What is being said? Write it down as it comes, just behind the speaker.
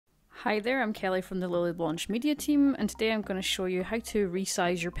Hi there, I'm Kelly from the Lily Blanche media team, and today I'm going to show you how to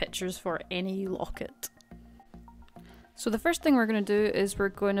resize your pictures for any locket. So the first thing we're going to do is we're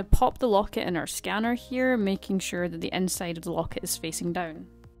going to pop the locket in our scanner here, making sure that the inside of the locket is facing down.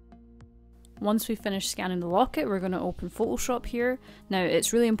 Once we finish scanning the locket, we're going to open Photoshop here. Now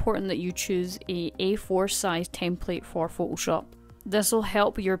it's really important that you choose a A4 size template for Photoshop. This will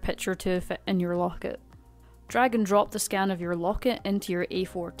help your picture to fit in your locket. Drag and drop the scan of your locket into your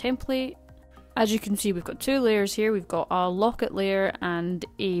A4 template. As you can see, we've got two layers here. We've got a locket layer and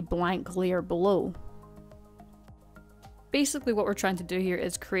a blank layer below. Basically what we're trying to do here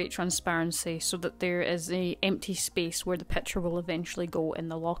is create transparency so that there is an empty space where the picture will eventually go in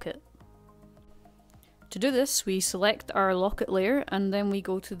the locket. To do this, we select our locket layer and then we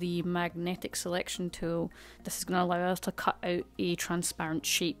go to the magnetic selection tool. This is going to allow us to cut out a transparent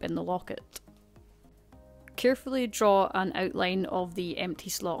shape in the locket. Carefully draw an outline of the empty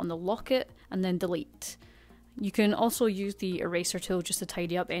slot on the locket and then delete. You can also use the eraser tool just to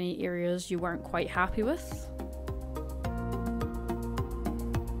tidy up any areas you weren't quite happy with.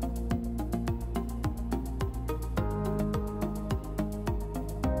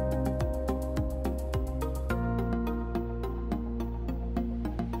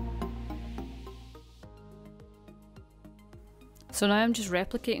 So now I'm just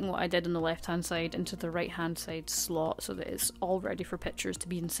replicating what I did on the left hand side into the right hand side slot so that it's all ready for pictures to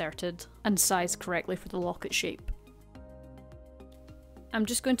be inserted and sized correctly for the locket shape. I'm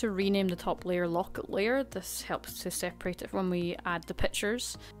just going to rename the top layer Locket Layer. This helps to separate it when we add the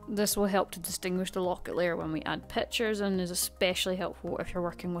pictures. This will help to distinguish the locket layer when we add pictures and is especially helpful if you're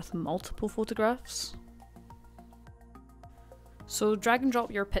working with multiple photographs. So drag and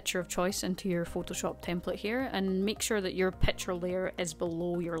drop your picture of choice into your Photoshop template here and make sure that your picture layer is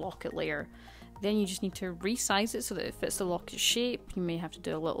below your locket layer. Then you just need to resize it so that it fits the locket shape. You may have to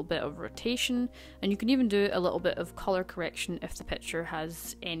do a little bit of rotation and you can even do a little bit of color correction if the picture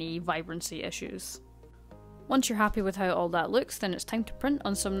has any vibrancy issues. Once you're happy with how all that looks, then it's time to print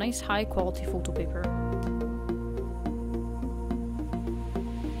on some nice high quality photo paper.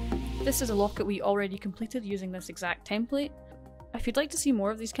 This is a locket we already completed using this exact template. If you'd like to see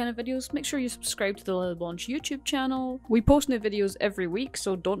more of these kind of videos, make sure you subscribe to the Lily Blanche YouTube channel. We post new videos every week,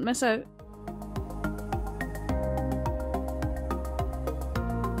 so don't miss out.